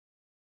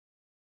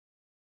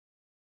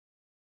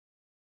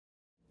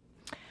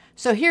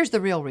So here's the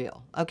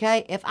real,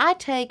 okay? If I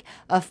take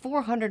a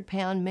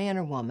 400-pound man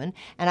or woman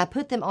and I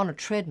put them on a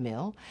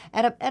treadmill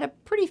at a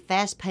pretty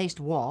fast-paced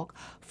walk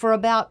for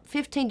about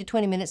 15 to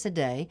 20 minutes a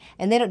day,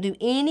 and they don't do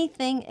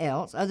anything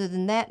else other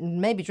than that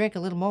and maybe drink a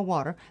little more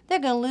water, they're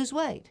going to lose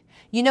weight.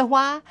 You know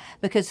why?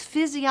 Because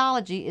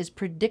physiology is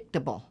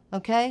predictable,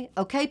 okay?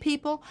 Okay,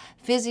 people?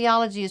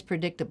 Physiology is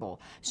predictable.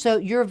 So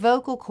your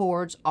vocal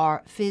cords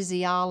are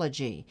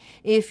physiology.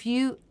 If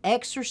you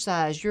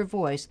exercise your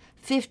voice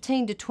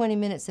 15 to 20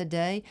 minutes a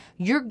day,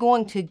 you're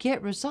going to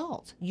get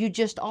results. You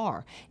just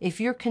are. If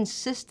you're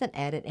consistent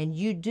at it and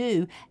you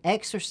do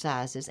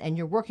exercises and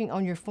you're working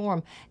on your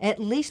form at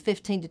least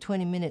 15 to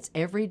 20 minutes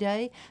every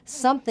day,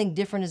 something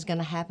different is going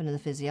to happen to the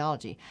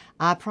physiology.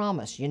 I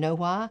promise. You know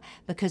why?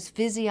 Because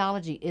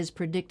physiology is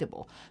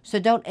predictable. So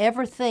don't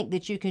ever think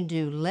that you can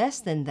do less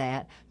than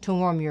that to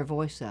warm your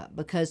voice up,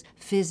 because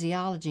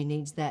physiology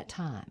needs that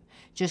time.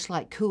 Just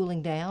like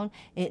cooling down,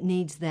 it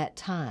needs that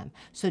time.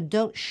 So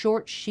don't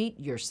short sheet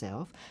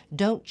yourself.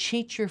 Don't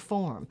cheat your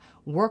form.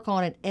 Work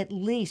on it at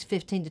least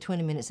 15 to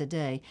 20 minutes a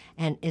day.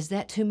 And is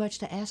that too much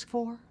to ask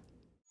for?